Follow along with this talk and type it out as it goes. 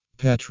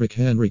Patrick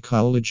Henry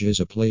College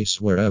is a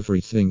place where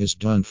everything is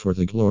done for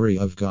the glory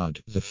of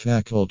God. The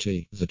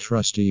faculty, the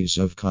trustees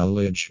of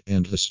college,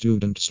 and the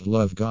students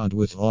love God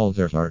with all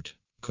their heart.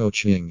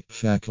 Coaching,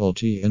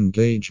 faculty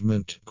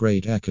engagement,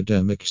 great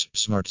academics,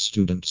 smart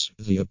students.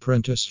 The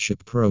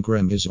apprenticeship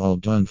program is all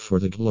done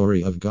for the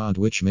glory of God,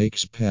 which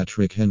makes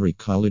Patrick Henry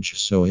College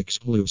so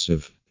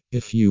exclusive.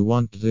 If you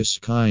want this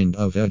kind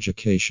of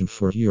education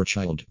for your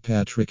child,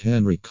 Patrick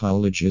Henry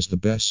College is the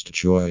best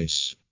choice.